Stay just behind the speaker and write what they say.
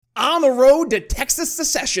on the road to Texas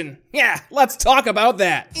secession. Yeah, let's talk about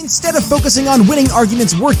that. Instead of focusing on winning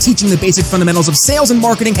arguments, we're teaching the basic fundamentals of sales and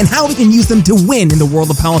marketing and how we can use them to win in the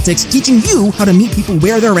world of politics, teaching you how to meet people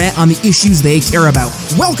where they're at on the issues they care about.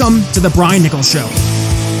 Welcome to The Brian Nichols Show.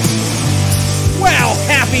 Well,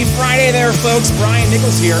 happy Friday there, folks. Brian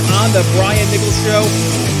Nichols here on The Brian Nichols Show.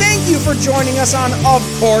 Thank you for joining us on, of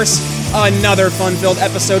course, another fun-filled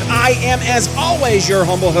episode. I am, as always, your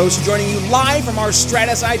humble host, joining you live from our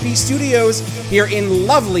Stratus IP studios here in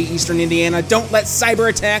lovely Eastern Indiana. Don't let cyber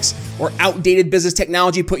attacks or outdated business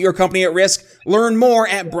technology put your company at risk. Learn more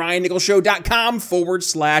at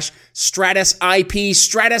briannicholsshow.com/Stratus IP.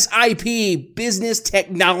 Stratus IP, business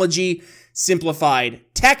technology simplified.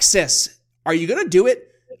 Texas, are you going to do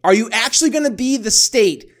it? Are you actually going to be the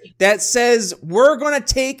state that says we're going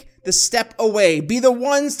to take the step away, be the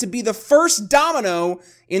ones to be the first domino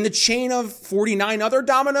in the chain of 49 other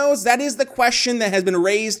dominoes? That is the question that has been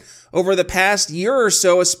raised over the past year or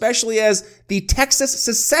so, especially as the Texas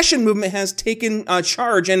secession movement has taken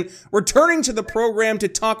charge. And returning to the program to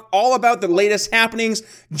talk all about the latest happenings,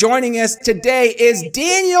 joining us today is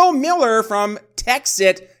Daniel Miller from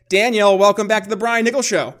Texit. Daniel, welcome back to the Brian Nichols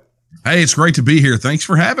Show. Hey, it's great to be here. Thanks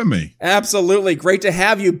for having me. Absolutely. Great to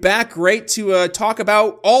have you back. Great to talk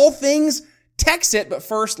about all things Texit. But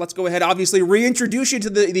first, let's go ahead, obviously, reintroduce you to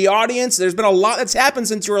the audience. There's been a lot that's happened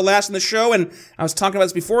since you were last on the show, and I was talking about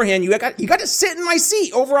this beforehand. You got to sit in my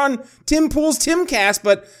seat over on Tim Pool's Timcast,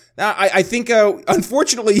 but I think,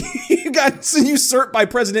 unfortunately, you got usurped by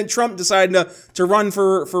President Trump deciding to run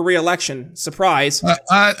for re-election. Surprise.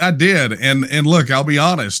 I did. And look, I'll be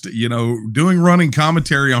honest, doing running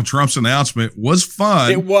commentary on Trump's announcement was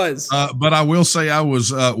fun. It was. But I will say I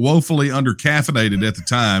was woefully undercaffeinated at the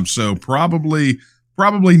time. So probably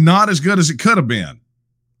not as good as it could have been.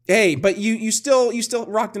 Hey, but you still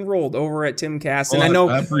rocked and rolled over at Timcast, and I know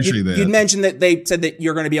I appreciate that. You'd mentioned that they said that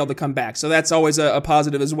you're going to be able to come back, so that's always a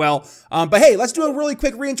positive as well. But hey, let's do a really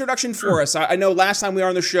quick reintroduction for us. I know last time we were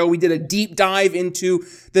on the show, we did a deep dive into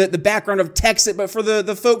the background of Texit, but for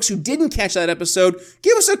the folks who didn't catch that episode,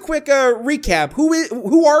 give us a quick recap.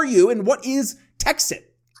 Who are you, and what is Texit?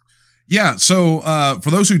 Yeah. So, for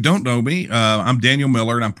those who don't know me, I'm Daniel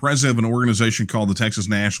Miller, and I'm president of an organization called the Texas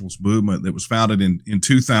Nationalist Movement that was founded in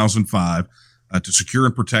 2005 to secure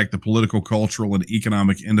and protect the political, cultural, and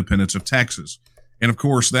economic independence of Texas. And of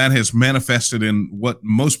course, that has manifested in what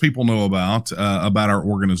most people know about our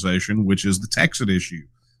organization, which is the Texit issue,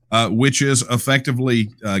 which is effectively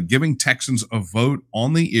giving Texans a vote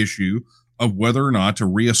on the issue of whether or not to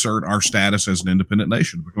reassert our status as an independent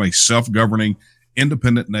nation, become a self-governing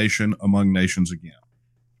independent nation among nations again.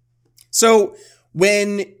 So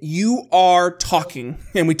when you are talking,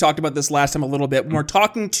 and we talked about this last time a little bit, when we're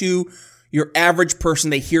talking to your average person,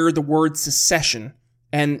 they hear the word secession.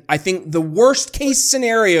 And I think the worst case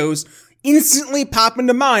scenarios instantly pop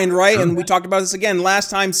into mind, right? And we talked about this again last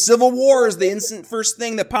time. Civil war is the instant first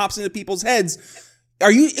thing that pops into people's heads.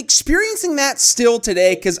 Are you experiencing that still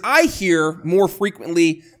today? Because I hear more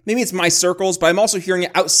frequently, maybe it's my circles, but I'm also hearing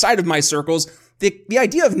it outside of my circles, the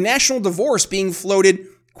idea of national divorce being floated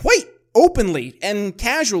quite openly and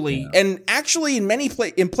casually, and actually in many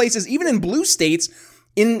places, even in blue states,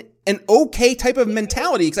 in an okay type of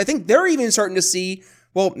mentality. Because I think they're even starting to see,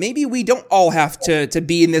 well, maybe we don't all have to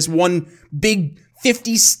be in this one big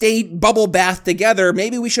 50-state bubble bath together.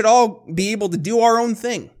 Maybe we should all be able to do our own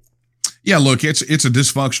thing. Yeah, look, it's a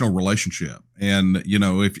dysfunctional relationship. And,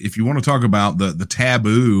 if you want to talk about the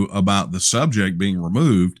taboo about the subject being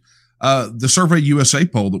removed, the Survey USA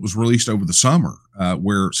poll that was released over the summer,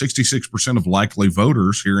 where 66% of likely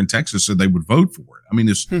voters here in Texas said they would vote for it. I mean,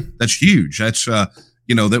 that's huge. That's,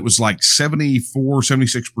 that was like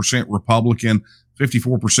 76% Republican,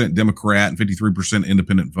 54% Democrat, and 53%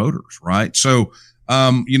 independent voters, right? So,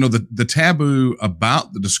 the taboo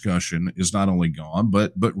about the discussion is not only gone,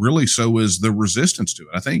 but really so is the resistance to it.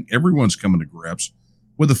 I think everyone's coming to grips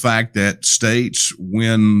with the fact that states,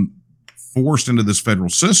 when forced into this federal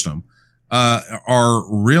system, are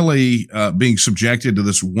really being subjected to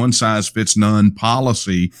this one-size-fits-none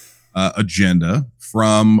policy agenda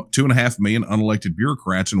from 2.5 million unelected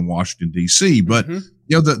bureaucrats in Washington, D.C. But,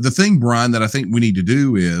 the thing, Brian, that I think we need to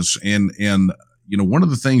do is, and one of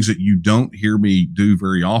the things that you don't hear me do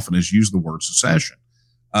very often is use the word secession.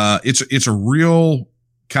 It's a real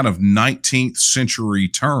kind of 19th century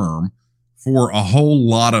term for a whole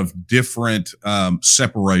lot of different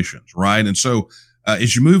separations, right? And so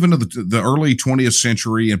as you move into the early 20th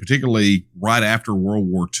century, and particularly right after World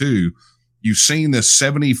War II, you've seen this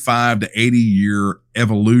 75 to 80 year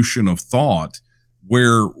evolution of thought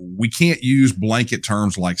where we can't use blanket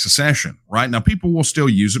terms like secession, right? Now, people will still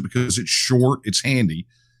use it because it's short, it's handy,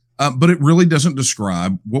 but it really doesn't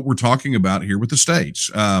describe what we're talking about here with the states.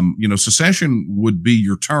 Secession would be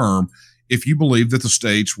your term if you believe that the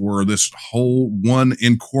states were this whole one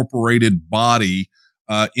incorporated body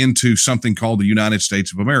into something called the United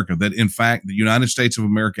States of America, that in fact, the United States of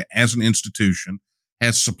America as an institution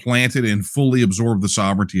has supplanted and fully absorbed the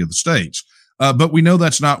sovereignty of the states. But we know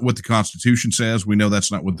that's not what the Constitution says. We know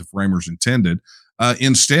that's not what the framers intended.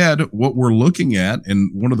 Instead, what we're looking at,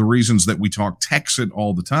 and one of the reasons that we talk Texit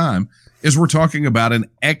all the time, is we're talking about an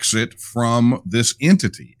exit from this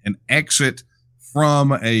entity, an exit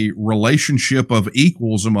from a relationship of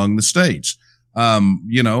equals among the states. And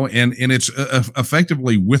it's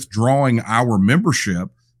effectively withdrawing our membership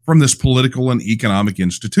from this political and economic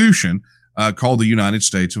institution called the United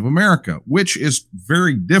States of America, which is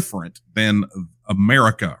very different than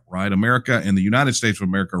America, right? America and the United States of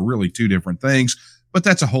America are really two different things, but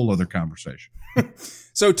that's a whole other conversation.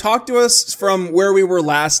 So talk to us from where we were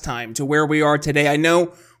last time to where we are today. I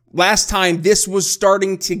know last time this was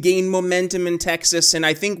starting to gain momentum in Texas, and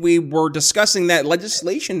I think we were discussing that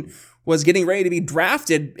legislation was getting ready to be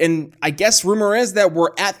drafted. And I guess rumor is that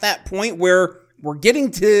we're at that point where we're getting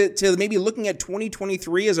to maybe looking at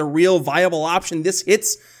 2023 as a real viable option. This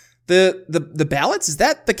hits the ballots. Is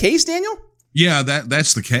that the case, Daniel? Yeah,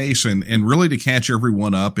 that's the case. And really to catch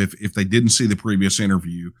everyone up, if they didn't see the previous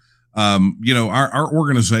interview, our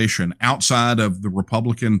organization outside of the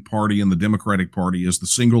Republican Party and the Democratic Party is the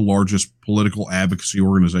single largest political advocacy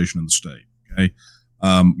organization in the state. Okay.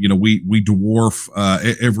 We dwarf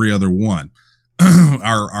every other one.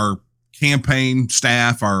 Our campaign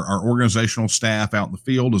staff, our organizational staff out in the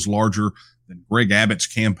field is larger than Greg Abbott's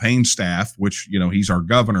campaign staff, which, he's our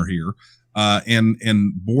governor here,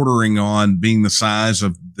 and bordering on being the size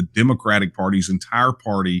of the Democratic Party's entire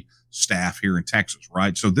party staff here in Texas,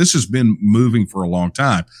 right? So this has been moving for a long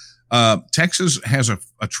time. Texas has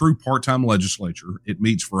a true part-time legislature. It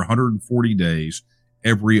meets for 140 days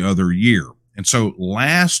every other year. And so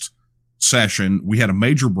last session, we had a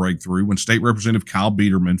major breakthrough when State Representative Kyle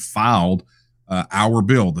Biederman filed our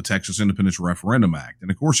bill, the Texas Independence Referendum Act.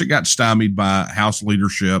 And of course, it got stymied by House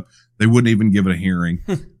leadership. They wouldn't even give it a hearing.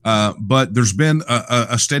 But there's been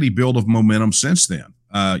a steady build of momentum since then.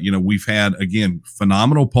 We've had, again,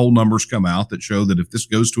 phenomenal poll numbers come out that show that if this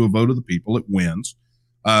goes to a vote of the people, it wins.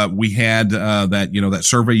 We had that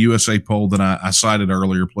Survey USA poll that I cited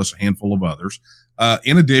earlier, plus a handful of others.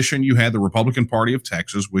 In addition, you had the Republican Party of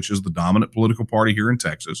Texas, which is the dominant political party here in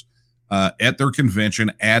Texas, at their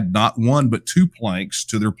convention add not one but two planks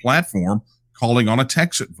to their platform calling on a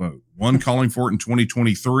Texit vote, one calling for it in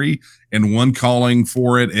 2023 and one calling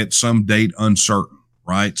for it at some date uncertain,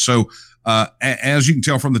 right? So as you can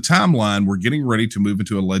tell from the timeline, we're getting ready to move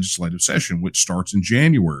into a legislative session, which starts in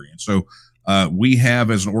January. And so we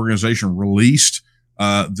have, as an organization, released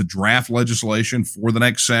the draft legislation for the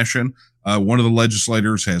next session. One of the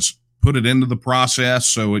legislators has put it into the process,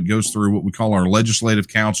 so it goes through what we call our legislative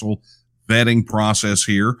council vetting process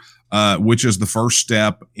here, which is the first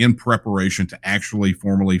step in preparation to actually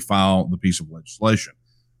formally file the piece of legislation.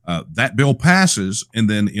 That bill passes, and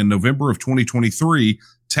then in November of 2023,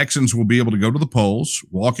 Texans will be able to go to the polls,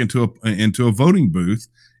 walk into a voting booth,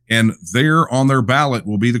 and there on their ballot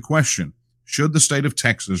will be the question: should the state of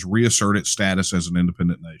Texas reassert its status as an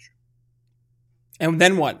independent nation? And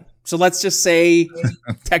then what? So let's just say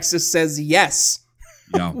Texas says yes.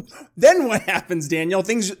 Yeah. Then what happens, Daniel?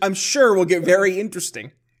 Things, I'm sure, will get very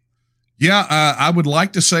interesting. Yeah, I would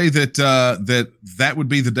like to say that that would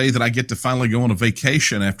be the day that I get to finally go on a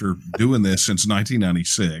vacation after doing this since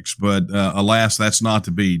 1996. But alas, that's not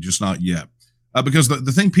to be, just not yet. Because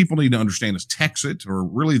the thing people need to understand is Texit, or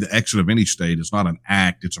really the exit of any state, is not an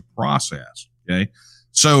act, it's a process. Okay.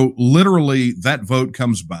 So literally that vote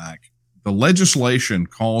comes back. The legislation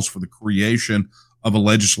calls for the creation of a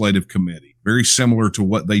legislative committee, very similar to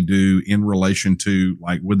what they do in relation to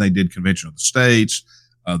like when they did Convention of the States,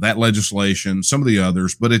 that legislation, some of the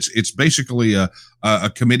others, but it's basically a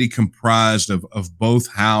committee comprised of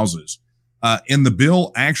both houses. And the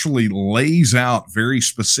bill actually lays out very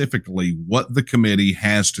specifically what the committee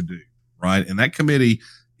has to do, right? And that committee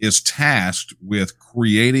is tasked with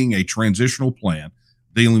creating a transitional plan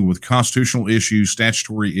dealing with constitutional issues,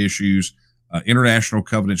 statutory issues, international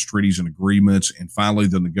covenants, treaties, and agreements, and finally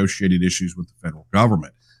the negotiated issues with the federal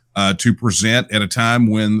government, to present at a time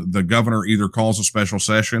when the governor either calls a special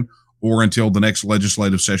session or until the next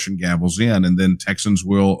legislative session gavels in. And then Texans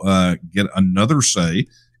will get another say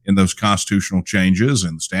in those constitutional changes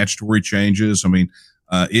and statutory changes. I mean,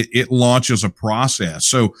 It launches a process.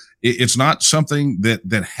 So it's not something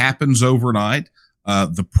that happens overnight.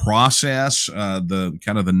 The process, the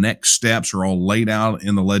kind of the next steps are all laid out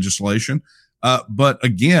in the legislation. But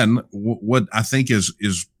again, what I think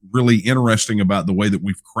is really interesting about the way that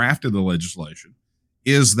we've crafted the legislation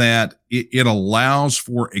is that it allows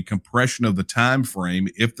for a compression of the time frame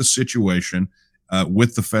if the situation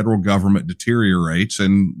with the federal government deteriorates.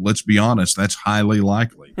 And let's be honest, that's highly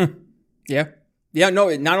likely. Yeah. Yeah,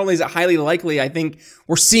 no, not only is it highly likely, I think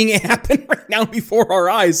we're seeing it happen right now before our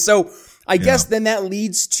eyes. So I guess then that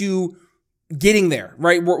leads to getting there,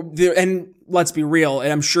 right? And let's be real,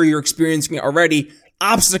 and I'm sure you're experiencing it already,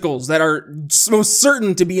 obstacles that are most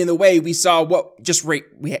certain to be in the way. We saw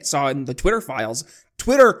we saw in the Twitter files.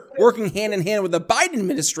 Twitter working hand in hand with the Biden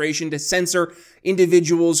administration to censor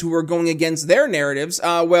individuals who are going against their narratives.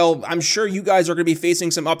 Well, I'm sure you guys are going to be facing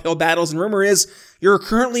some uphill battles, and rumor is you're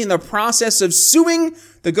currently in the process of suing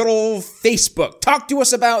the good old Facebook. Talk to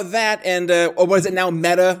us about that, and what is it now,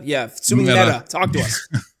 Meta? Yeah, suing Meta. Talk to us.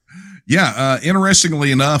 Yeah,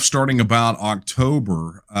 interestingly enough, starting about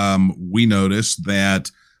October, we noticed that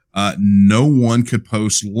no one could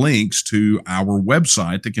post links to our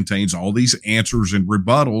website that contains all these answers and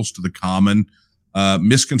rebuttals to the common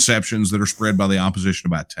misconceptions that are spread by the opposition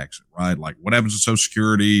about Texas, right? Like what happens to Social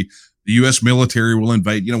Security, the U.S. military will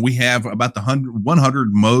invade. We have about the 100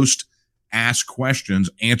 most asked questions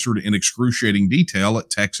answered in excruciating detail at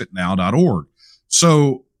texitnow.org.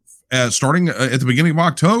 So starting at the beginning of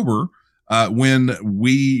October,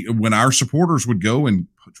 when our supporters would go and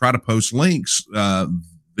try to post links,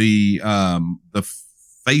 the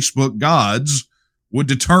Facebook gods would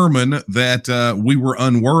determine that we were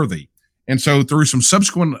unworthy. And so through some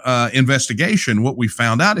subsequent investigation, what we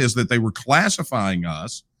found out is that they were classifying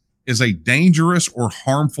us as a dangerous or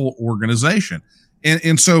harmful organization.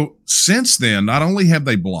 And so since then, not only have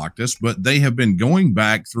they blocked us, but they have been going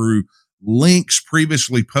back through links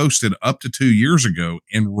previously posted up to 2 years ago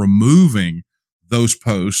and removing those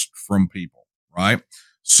posts from people, right?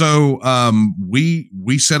 So we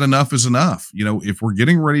said enough is enough. If we're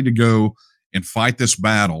getting ready to go and fight this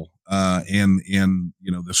battle, and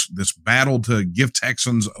this battle to give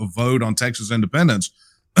Texans a vote on Texas independence,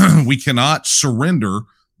 we cannot surrender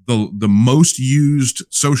the most used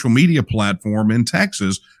social media platform in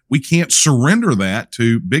Texas. We can't surrender that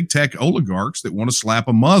to big tech oligarchs that want to slap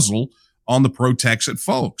a muzzle on the pro-Texit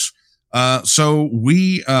folks. So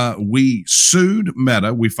we sued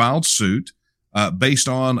Meta. We filed suit based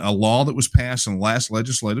on a law that was passed in the last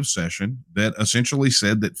legislative session that essentially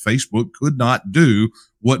said that Facebook could not do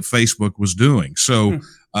what Facebook was doing. So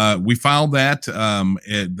we filed that.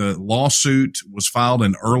 The lawsuit was filed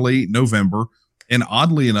in early November. And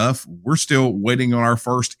oddly enough, we're still waiting on our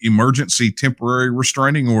first emergency temporary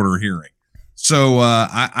restraining order hearing. So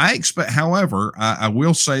I expect, however, I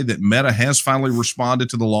will say that Meta has finally responded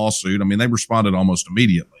to the lawsuit. I mean, they responded almost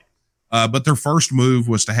immediately. But their first move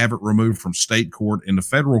was to have it removed from state court into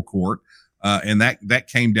federal court. And that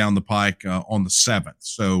came down the pike on the 7th.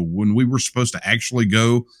 So when we were supposed to actually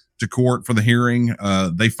go to court for the hearing,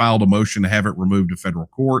 they filed a motion to have it removed to federal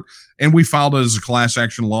court. And we filed it as a class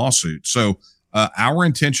action lawsuit. So our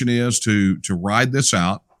intention is to ride this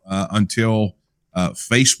out until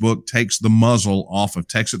Facebook takes the muzzle off of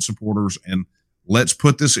Texas supporters, and let's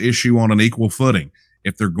put this issue on an equal footing.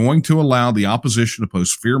 If they're going to allow the opposition to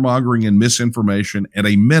post fear-mongering and misinformation, at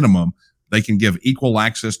a minimum, they can give equal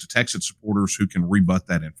access to Texas supporters who can rebut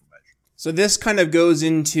that information. So this kind of goes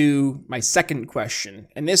into my second question,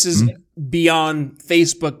 and this is beyond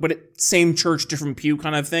Facebook, but same church, different pew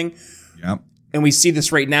kind of thing. Yeah. And we see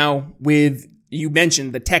this right now with, you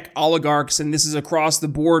mentioned the tech oligarchs, and this is across the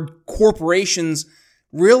board, corporations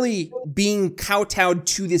really being kowtowed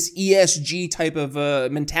to this ESG type of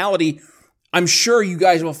mentality. I'm sure you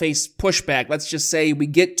guys will face pushback. Let's just say we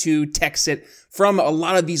get to Texit from a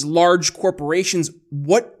lot of these large corporations.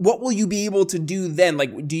 What will you be able to do then?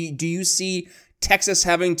 Like, do you see Texas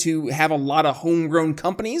having to have a lot of homegrown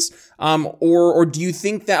companies? Or do you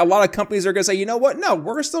think that a lot of companies are going to say, you know what? No,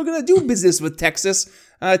 we're still going to do business with Texas.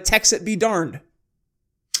 Texit be darned.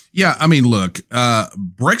 Yeah, I mean, look,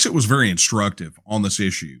 Brexit was very instructive on this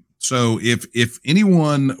issue. So if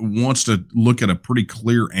anyone wants to look at a pretty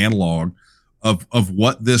clear analog of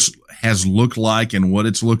what this has looked like and what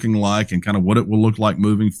it's looking like and kind of what it will look like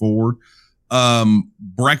moving forward,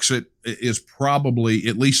 Brexit is probably,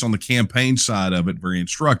 at least on the campaign side of it, very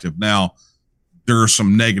instructive. Now, there are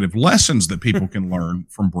some negative lessons that people can learn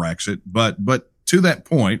from Brexit, but to that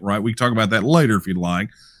point, right, we can talk about that later if you'd like.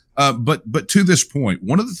 But to this point,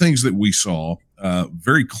 one of the things that we saw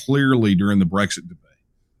very clearly during the Brexit debate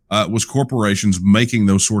was corporations making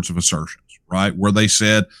those sorts of assertions, right? Where they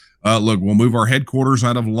said, look, we'll move our headquarters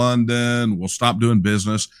out of London. We'll stop doing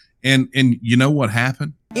business. And you know what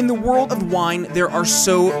happened? In the world of wine, there are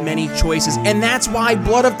so many choices, and that's why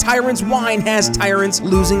Blood of Tyrants Wine has tyrants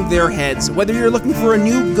losing their heads. Whether you're looking for a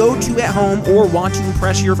new go-to at home or want to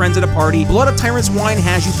impress your friends at a party, Blood of Tyrants Wine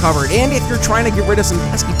has you covered. And if you're trying to get rid of some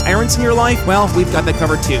pesky tyrants in your life, well, we've got that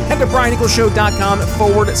covered too. Head to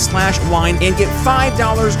BrianNicholsShow.com/wine and get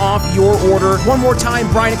 $5 off your order. One more time,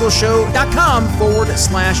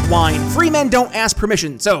 BrianNicholsShow.com/wine. Free men don't ask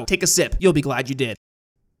permission, so take a sip. You'll be glad you did.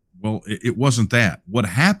 Well, it wasn't that. What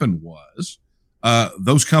happened was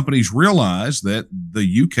those companies realized that the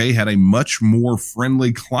UK had a much more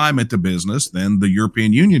friendly climate to business than the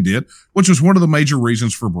European Union did, which was one of the major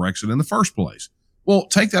reasons for Brexit in the first place. Well,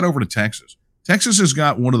 take that over to Texas. Texas has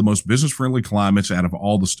got one of the most business-friendly climates out of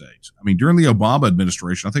all the states. I mean, during the Obama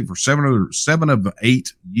administration, I think for 7 of the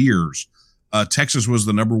 8 years, Texas was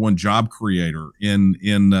the number one job creator in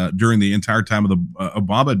during the entire time of the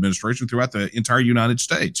Obama administration throughout the entire United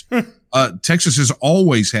States. Texas has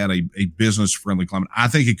always had a business friendly climate. I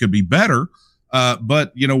think it could be better.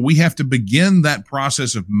 But we have to begin that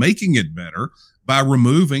process of making it better by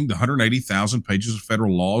removing the 180,000 pages of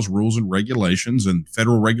federal laws, rules, and regulations and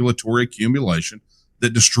federal regulatory accumulation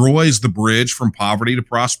that destroys the bridge from poverty to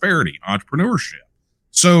prosperity, entrepreneurship.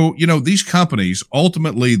 So, these companies,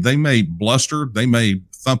 ultimately, they may bluster, they may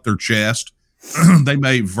thump their chest, they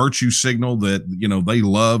may virtue signal that, they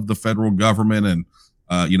love the federal government and,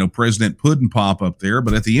 President Puddin' Pop up there.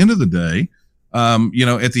 But at the end of the day,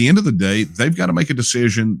 they've got to make a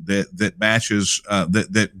decision that matches,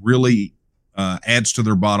 that really adds to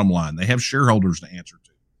their bottom line. They have shareholders to answer to.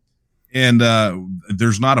 And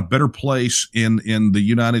there's not a better place in the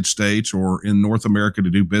United States or in North America to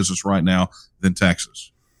do business right now than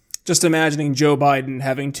Texas. Just imagining Joe Biden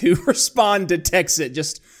having to respond to Texas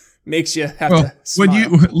just makes you have to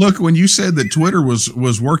smile. When you said that Twitter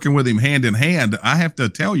was working with him hand in hand, I have to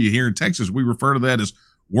tell you, here in Texas, we refer to that as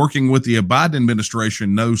working with the Biden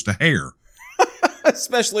administration nose to hair.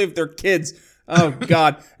 Especially if they're kids. Oh,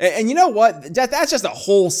 God. And you know what? That's just a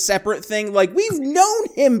whole separate thing. Like, we've known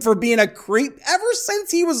him for being a creep ever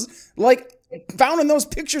since he was, found in those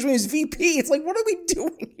pictures when he was VP. It's like, what are we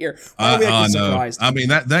doing here? Why are we acting surprised? I mean,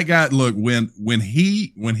 that guy, look, when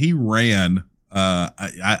he ran,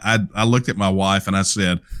 I looked at my wife and I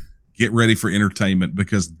said, get ready for entertainment,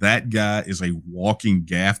 because that guy is a walking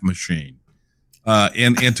gaffe machine.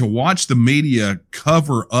 And to watch the media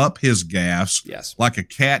cover up his gaffes, yes, like a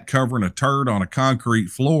cat covering a turd on a concrete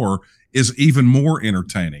floor, is even more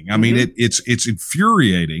entertaining. I mean, it's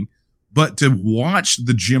infuriating, but to watch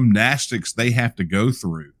the gymnastics they have to go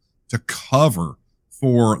through to cover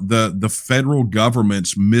for the federal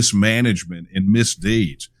government's mismanagement and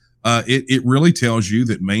misdeeds, it really tells you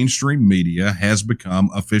that mainstream media has become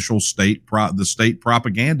official the state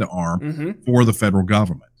propaganda arm for the federal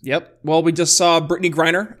government. Yep. Well, we just saw Brittany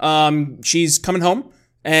Griner. She's coming home.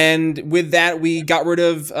 And with that, we got rid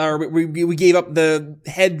of, we gave up the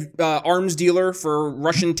head arms dealer for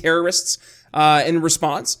Russian terrorists in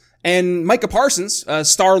response. And Micah Parsons,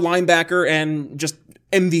 star linebacker and just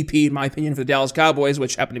MVP, in my opinion, for the Dallas Cowboys,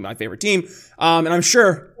 which happened to be my favorite team. And I'm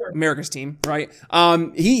sure America's team, right?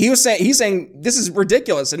 He's saying this is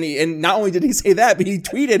ridiculous. And not only did he say that, but he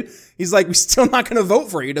tweeted, he's like, we're still not going to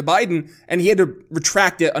vote for you to Biden. And he had to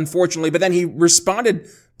retract it, unfortunately. But then he responded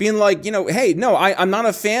being like, hey, no, I'm not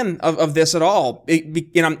a fan of this at all.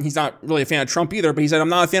 He's not really a fan of Trump either, but he said, I'm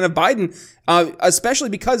not a fan of Biden, especially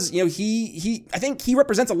because, I think he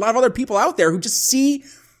represents a lot of other people out there who just see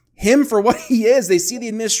him for what he is. They see the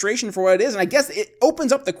administration for what it is. And I guess it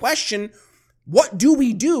opens up the question, what do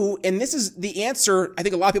we do? And this is the answer I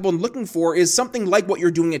think a lot of people are looking for, is something like what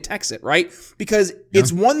you're doing at Texit, right? Because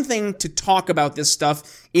it's one thing to talk about this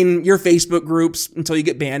stuff in your Facebook groups until you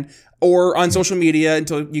get banned, or on social media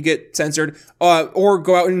until you get censored, or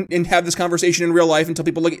go out and have this conversation in real life until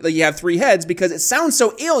people look like you have three heads, because it sounds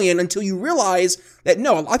so alien until you realize that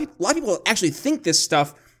no, a lot of people actually think this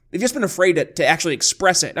stuff. They've just been afraid to actually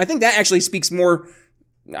express it. And I think that actually speaks more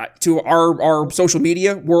to our social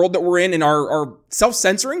media world that we're in, and our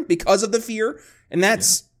self-censoring because of the fear. And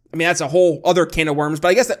that's a whole other can of worms, but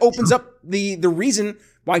I guess that opens up the reason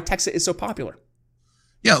why Texit is so popular.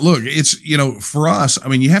 Yeah, look, it's, for us, I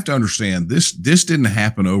mean, you have to understand this didn't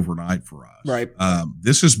happen overnight for us. Right.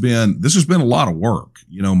 This has been a lot of work.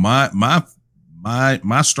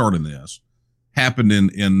 My start in this happened in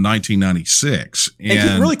 1996.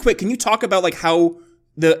 And really quick, can you talk about how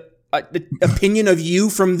the opinion of you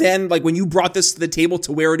from then, when you brought this to the table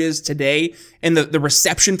to where it is today, and the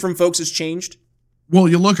reception from folks has changed? Well,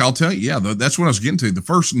 you look, I'll tell you, yeah, that's what I was getting to. The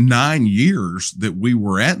first 9 years that we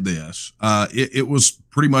were at this, it was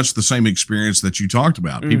pretty much the same experience that you talked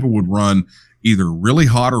about. People would run either really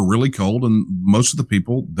hot or really cold, and most of the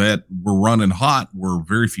people that were running hot were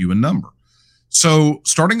very few in number. So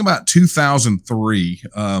starting about 2003,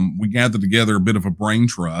 we gathered together a bit of a brain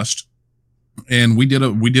trust, and we did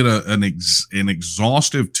an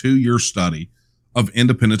exhaustive 2-year study of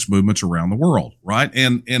independence movements around the world, right?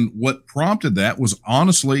 And what prompted that was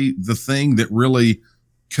honestly the thing that really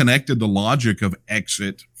connected the logic of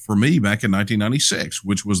Exit for me back in 1996,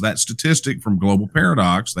 which was that statistic from Global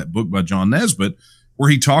Paradox, that book by John Nesbitt, where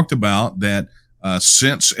he talked about that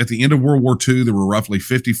since at the end of World War II, there were roughly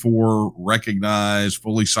 54 recognized,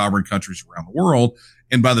 fully sovereign countries around the world.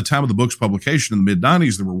 And by the time of the book's publication in the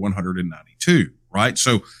mid-90s, there were 192, right?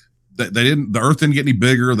 So the Earth didn't get any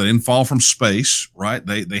bigger. They didn't fall from space, right?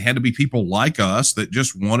 They had to be people like us that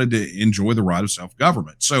just wanted to enjoy the right of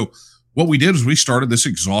self-government. So what we did is we started this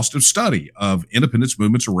exhaustive study of independence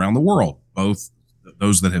movements around the world, both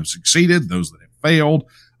those that have succeeded, those that have failed,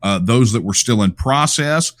 those that were still in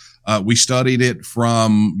process. We studied it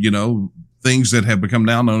from, things that have become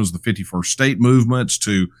now known as the 51st state movements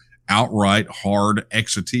to outright hard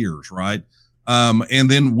exiteers, right? And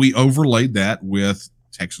then we overlaid that with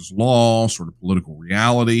Texas law, sort of political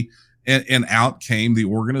reality, and out came the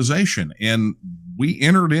organization. And we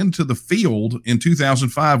entered into the field in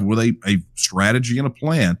 2005 with a strategy and a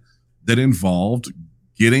plan that involved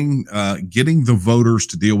getting the voters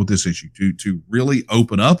to deal with this issue, to really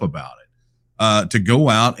open up about it, to go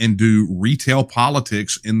out and do retail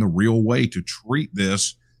politics in the real way, to treat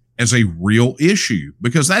this as a real issue,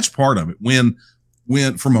 because that's part of it. When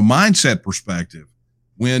from a mindset perspective,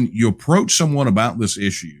 when you approach someone about this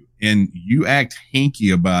issue and you act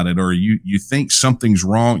hinky about it, or you think something's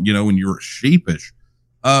wrong, and you're sheepish,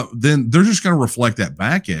 then they're just going to reflect that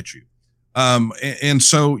back at you. And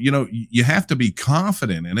so, you have to be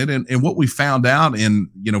confident in it. And what we found out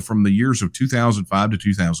from the years of 2005 to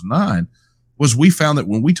 2009 was we found that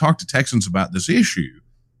when we talked to Texans about this issue,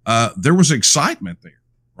 there was excitement there,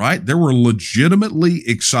 right? There were legitimately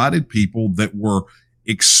excited people that were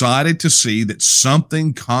excited to see that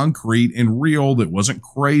something concrete and real that wasn't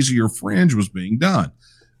crazy or fringe was being done.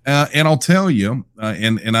 And I'll tell you,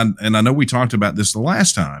 and I know we talked about this the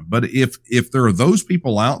last time, but if there are those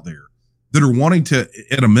people out there that are wanting to,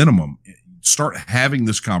 at a minimum, start having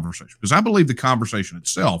this conversation, because I believe the conversation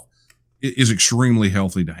itself is extremely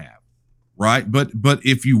healthy to have, right? But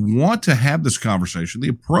if you want to have this conversation, the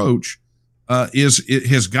approach it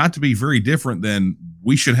has got to be very different than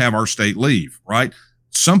we should have our state leave, right?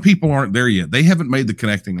 Some people aren't there yet. They haven't made the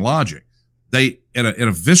connecting logic. They, at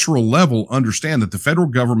a visceral level, understand that the federal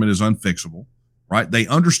government is unfixable, right? They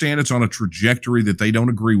understand it's on a trajectory that they don't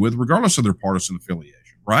agree with, regardless of their partisan affiliation,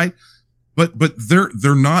 right? But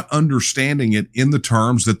they're not understanding it in the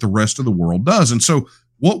terms that the rest of the world does. And so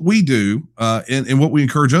what we do, and what we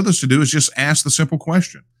encourage others to do, is just ask the simple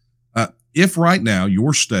question. If right now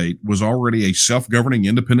your state was already a self-governing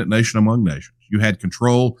independent nation among nations, you had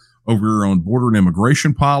control over your own border and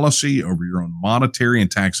immigration policy, over your own monetary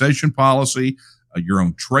and taxation policy, your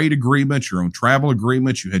own trade agreements, your own travel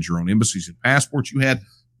agreements, you had your own embassies and passports, you had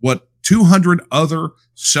what 200 other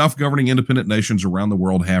self-governing independent nations around the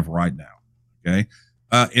world have right now. Okay.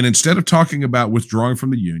 And instead of talking about withdrawing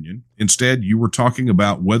from the union, instead you were talking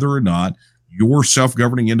about whether or not your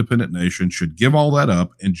self-governing independent nation should give all that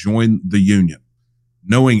up and join the union.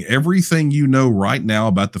 Knowing everything you know right now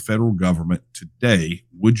about the federal government today,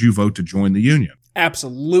 would you vote to join the union?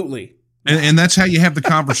 Absolutely. And that's how you have the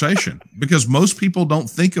conversation, because most people don't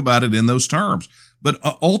think about it in those terms. But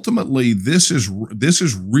ultimately, this is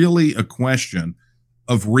really a question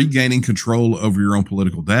of regaining control over your own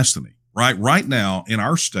political destiny, right? Right now in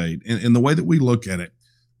our state, in the way that we look at it,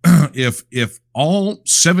 if all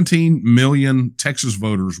 17 million Texas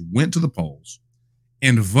voters went to the polls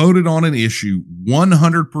and voted on an issue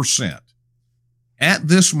 100%, at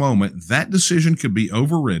this moment, that decision could be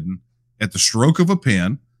overridden at the stroke of a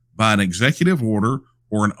pen by an executive order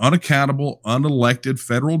or an unaccountable, unelected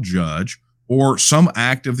federal judge or some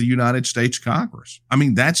act of the United States Congress. I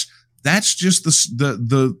mean, that's just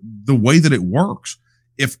the way that it works.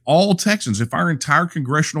 If all Texans, if our entire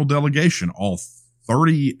congressional delegation, all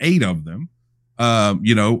 38 of them,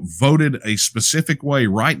 voted a specific way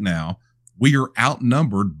right now, we are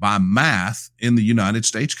outnumbered by math in the United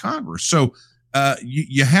States Congress. So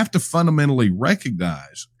you have to fundamentally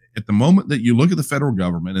recognize at the moment that you look at the federal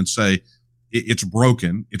government and say it's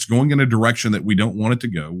broken, it's going in a direction that we don't want it to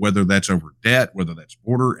go, whether that's over debt, whether that's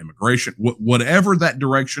border, immigration, whatever that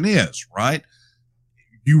direction is, right?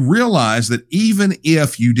 you realize that even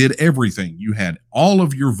if you did everything, you had all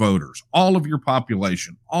of your voters, all of your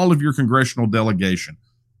population, all of your congressional delegation,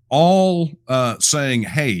 all saying,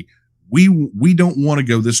 hey, we don't want to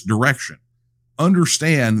go this direction.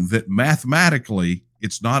 Understand that mathematically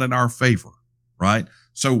it's not in our favor, right?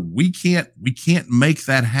 So we can't make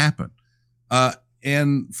that happen.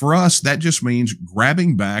 And for us, that just means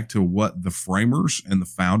grabbing back to what the framers and the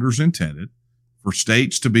founders intended, for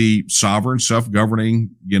states to be sovereign, self-governing,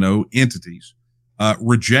 entities,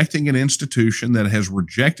 rejecting an institution that has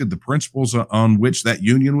rejected the principles on which that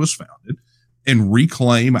union was founded, and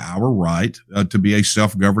reclaim our right to be a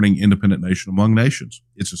self-governing independent nation among nations.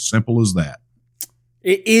 It's as simple as that.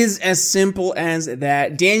 It is as simple as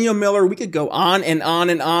that. Daniel Miller, we could go on and on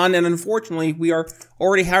and on, and unfortunately, we are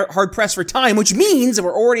already hard pressed for time, which means that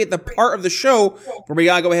we're already at the part of the show where we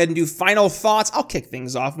gotta go ahead and do final thoughts. I'll kick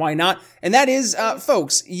things off, why not? And that is,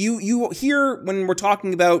 folks, you hear when we're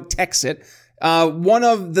talking about Texit, one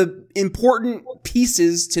of the important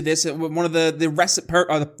pieces to this, one of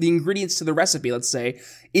the ingredients to the recipe, let's say,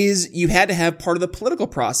 is you had to have part of the political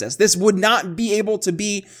process. This would not be able to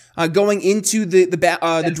be going into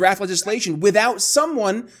the draft legislation without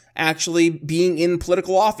someone actually being in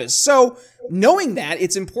political office. So knowing that,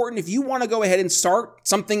 it's important if you want to go ahead and start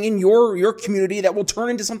something in your community that will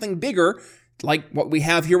turn into something bigger, like what we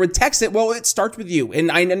have here with Texit, well, it starts with you.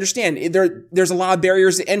 And I understand there's a lot of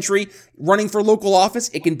barriers to entry. Running for local office,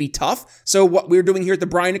 it can be tough. So what we're doing here at the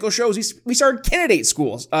Brian Nichols Show is we started candidate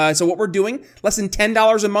schools. So what we're doing, less than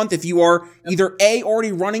 $10 a month if you are either A,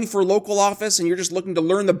 already running for local office and you're just looking to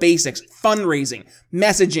learn the basics, fundraising,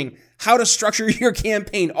 messaging, how to structure your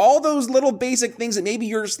campaign, all those little basic things that maybe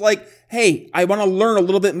you're just like, hey, I want to learn a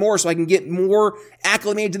little bit more so I can get more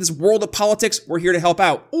acclimated to this world of politics. We're here to help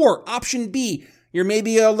out. Or option B, you're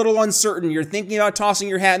maybe a little uncertain. You're thinking about tossing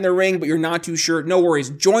your hat in the ring, but you're not too sure. No worries.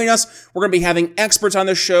 Join us. We're going to be having experts on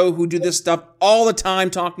the show who do this stuff all the time,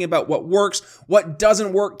 talking about what works, what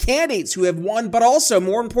doesn't work, candidates who have won, but also,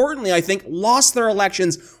 more importantly, I think, lost their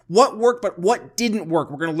elections, what worked, but what didn't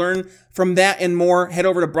work. We're going to learn from that and more. Head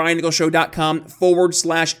over to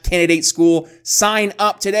briannicholsshow.com/candidate school. Sign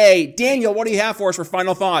up today. Daniel, what do you have for us for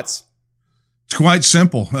final thoughts? It's quite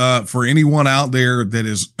simple. For anyone out there that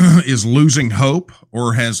is losing hope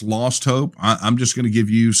or has lost hope, I'm just going to give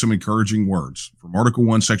you some encouraging words from Article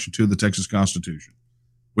 1, Section 2 of the Texas Constitution,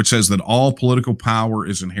 which says that all political power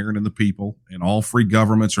is inherent in the people and all free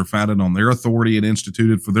governments are founded on their authority and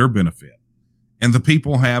instituted for their benefit. And the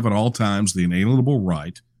people have at all times the inalienable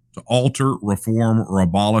right to alter, reform, or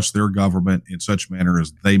abolish their government in such manner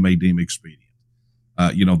as they may deem expedient.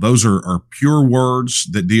 Those are pure words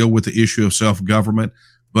that deal with the issue of self-government,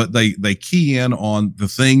 but they key in on the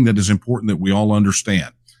thing that is important that we all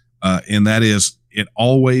understand. And that is, it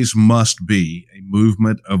always must be a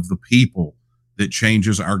movement of the people that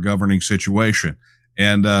changes our governing situation.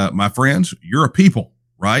 And, my friends, you're a people,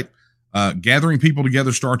 right? Gathering people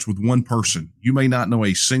together starts with one person. You may not know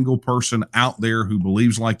a single person out there who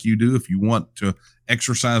believes like you do if you want to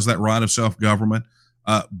exercise that right of self-government.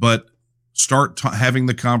 But start having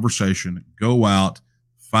the conversation, go out,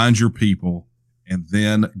 find your people, and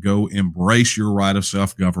then go embrace your right of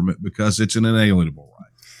self-government because it's an inalienable right.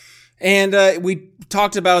 And we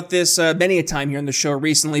talked about this many a time here on the show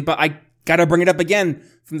recently, but I got to bring it up again.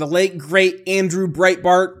 From the late, great Andrew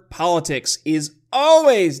Breitbart, politics is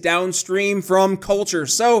always downstream from culture.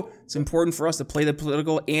 So it's important for us to play the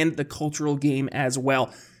political and the cultural game as well.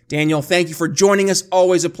 Daniel, thank you for joining us.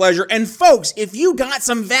 Always a pleasure. And folks, if you got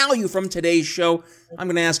some value from today's show, I'm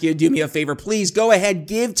going to ask you to do me a favor. Please go ahead,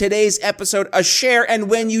 give today's episode a share. And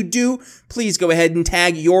when you do, please go ahead and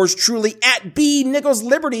tag yours truly at B Nichols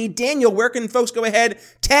Liberty. Daniel, where can folks go ahead,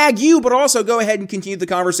 tag you, but also go ahead and continue the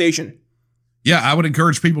conversation? Yeah, I would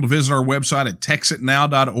encourage people to visit our website at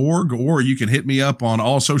texitnow.org, or you can hit me up on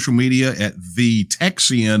all social media at the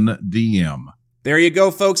Texian DM. There you go,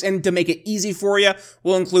 folks. And to make it easy for you,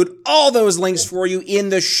 we'll include all those links for you in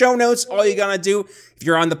the show notes. All you gotta do, if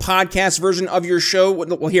you're on the podcast version of your show,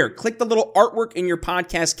 well, here, click the little artwork in your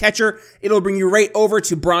podcast catcher. It'll bring you right over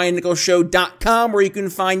to briannicholsshow.com where you can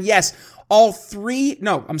find, all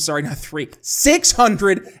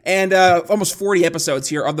 600 and almost 40 episodes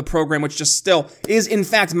here of the program, which just still is in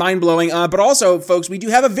fact mind-blowing. But also, folks, we do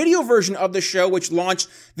have a video version of the show, which launched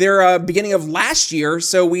their beginning of last year.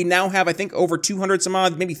 So we now have, I think, over 200 some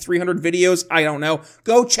odd, maybe 300 videos. I don't know.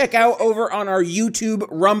 Go check out over on our YouTube,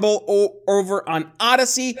 Rumble, or over on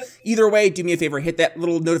Odyssey. Either way, do me a favor, hit that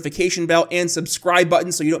little notification bell and subscribe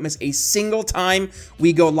button so you don't miss a single time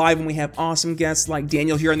we go live and we have awesome guests like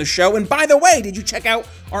Daniel here on the show. And by by the way, did you check out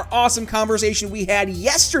our awesome conversation we had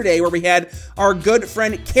yesterday where we had our good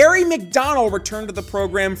friend Carrie McDonald return to the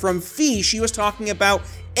program from FEE? She was talking about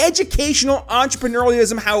educational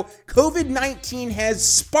entrepreneurialism, how COVID-19 has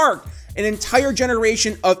sparked an entire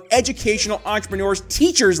generation of educational entrepreneurs,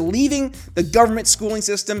 teachers leaving the government schooling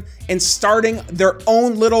system and starting their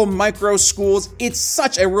own little micro schools. It's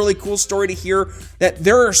such a really cool story to hear that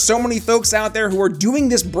there are so many folks out there who are doing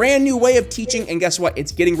this brand new way of teaching. And guess what?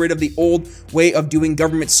 It's getting rid of the old way of doing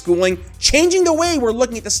government schooling, changing the way we're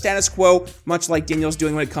looking at the status quo, much like Daniel's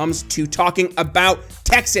doing when it comes to talking about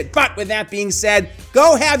Texit. But with that being said,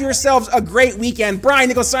 go have yourselves a great weekend. Brian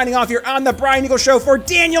Nichols signing off here on The Brian Nichols Show for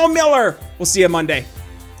Daniel Miller. We'll see you Monday.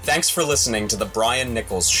 Thanks for listening to The Brian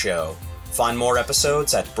Nichols Show. Find more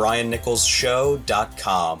episodes at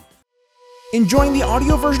briannicholsshow.com. Enjoying the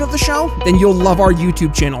audio version of the show? Then you'll love our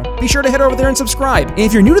YouTube channel. Be sure to head over there and subscribe. And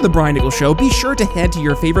if you're new to The Brian Nichols Show, be sure to head to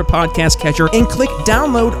your favorite podcast catcher and click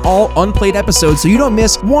download all unplayed episodes so you don't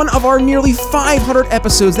miss one of our nearly 500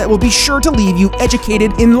 episodes that will be sure to leave you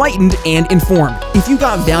educated, enlightened, and informed. If you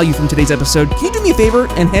got value from today's episode, can you do me a favor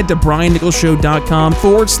and head to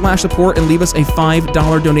briannicholsshow.com/support and leave us a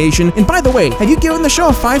 $5 donation? And by the way, have you given the show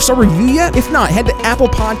a 5-star review yet? If not, head to Apple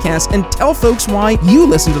Podcasts and tell folks why you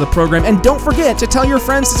listen to the program, and don't forget to tell your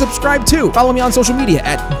friends to subscribe too. Follow me on social media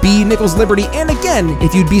at bnicholsliberty. And again,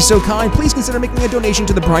 if you'd be so kind, please consider making a donation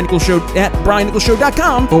to The Brian Nichols Show at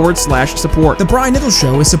briannicholsshow.com/support. The Brian Nichols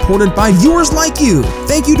Show is supported by viewers like you.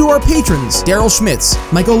 Thank you to our patrons, Daryl Schmitz,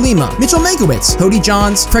 Michael Lima, Mitchell Mankiewicz, Cody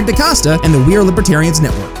Johns, Craig DaCosta, and the We Are Libertarians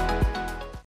Network.